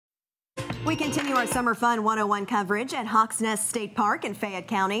We continue our Summer Fun 101 coverage at Hawks Nest State Park in Fayette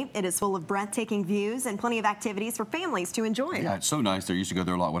County. It is full of breathtaking views and plenty of activities for families to enjoy. Yeah, it's so nice there. I used to go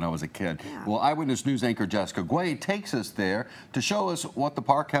there a lot when I was a kid. Yeah. Well, Eyewitness News anchor Jessica Guay takes us there to show us what the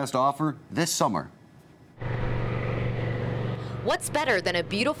park has to offer this summer. What's better than a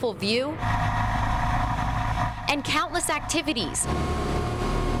beautiful view and countless activities?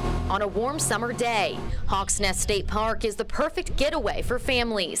 On a warm summer day, Hawks Nest State Park is the perfect getaway for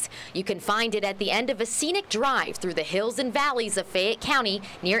families. You can find it at the end of a scenic drive through the hills and valleys of Fayette County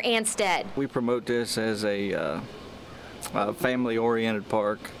near Ansted. We promote this as a family-oriented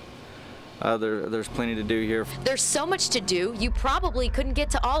park. There's plenty to do here. There's so much to do, you probably couldn't get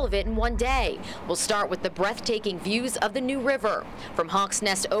to all of it in one day. We'll start with the breathtaking views of the New River, from Hawks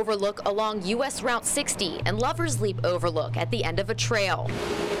Nest Overlook along US Route 60 and Lover's Leap Overlook at the end of a trail.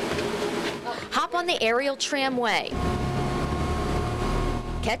 Hop on the aerial tramway.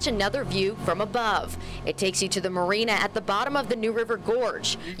 Catch another view from above. It takes you to the marina at the bottom of the New River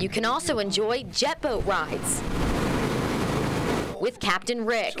Gorge. You can also enjoy jet boat rides with Captain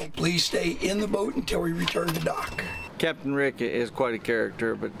Rick. So please stay in the boat until we return to dock. Captain Rick is quite a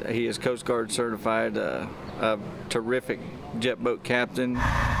character, but he is Coast Guard certified, a terrific jet boat captain.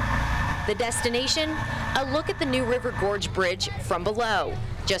 The destination? A look at the New River Gorge Bridge from below,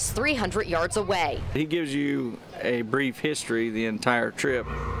 just 300 yards away. He gives you a brief history the entire trip.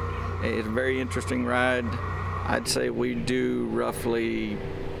 It's a very interesting ride. I'd say we do roughly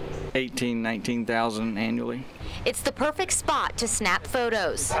 19,000 annually. It's the perfect spot to snap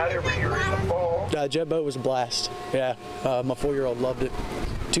photos. Jet boat was a blast. Yeah, my 4-year-old loved it.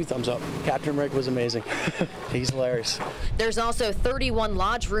 2 thumbs up. Captain Rick was amazing. He's hilarious. There's also 31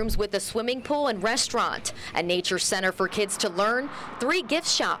 lodge rooms with a swimming pool and restaurant, a nature center for kids to learn, 3 gift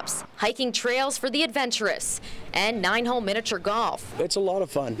shops, hiking trails for the adventurous, and 9-hole miniature golf. It's a lot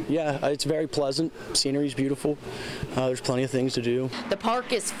of fun. Yeah, it's very pleasant. Scenery's beautiful. There's plenty of things to do. The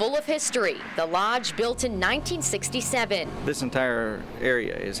park is full of history. The lodge built in 1967. This entire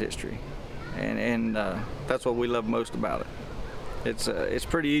area is history, and that's what we love most about it. It's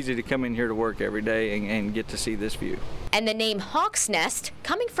pretty easy to come in here to work every day and get to see this view. And the name Hawks Nest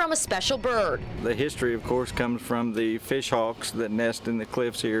coming from a special bird. The history, of course, comes from the fish hawks that nest in the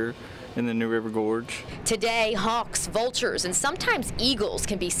cliffs here in the New River Gorge. Today, hawks, vultures, and sometimes eagles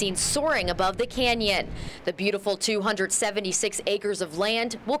can be seen soaring above the canyon. The beautiful 276 acres of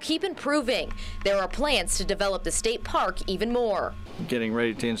land will keep improving. There are plans to develop the state park even more. Getting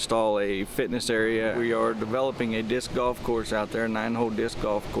ready to install a fitness area. We are developing a disc golf course out there, a 9-hole disc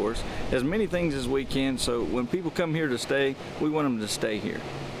golf course. As many things as we can, so when people come here to stay, we want them to stay here.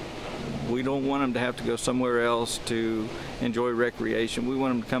 We don't want them to have to go somewhere else to enjoy recreation. We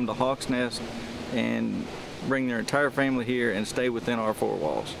want them to come to Hawks Nest and bring their entire family here and stay within our 4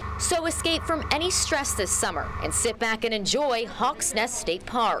 walls. So escape from any stress this summer and sit back and enjoy Hawks Nest State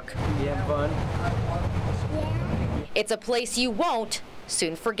Park. You have fun? It's a place you won't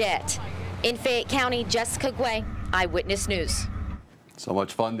soon forget. In Fayette County, Jessica Guay, Eyewitness News. So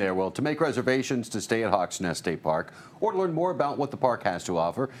much fun there. Well, to make reservations to stay at Hawks Nest State Park or to learn more about what the park has to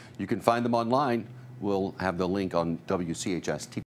offer, you can find them online. We'll have the link on WCHS-TV.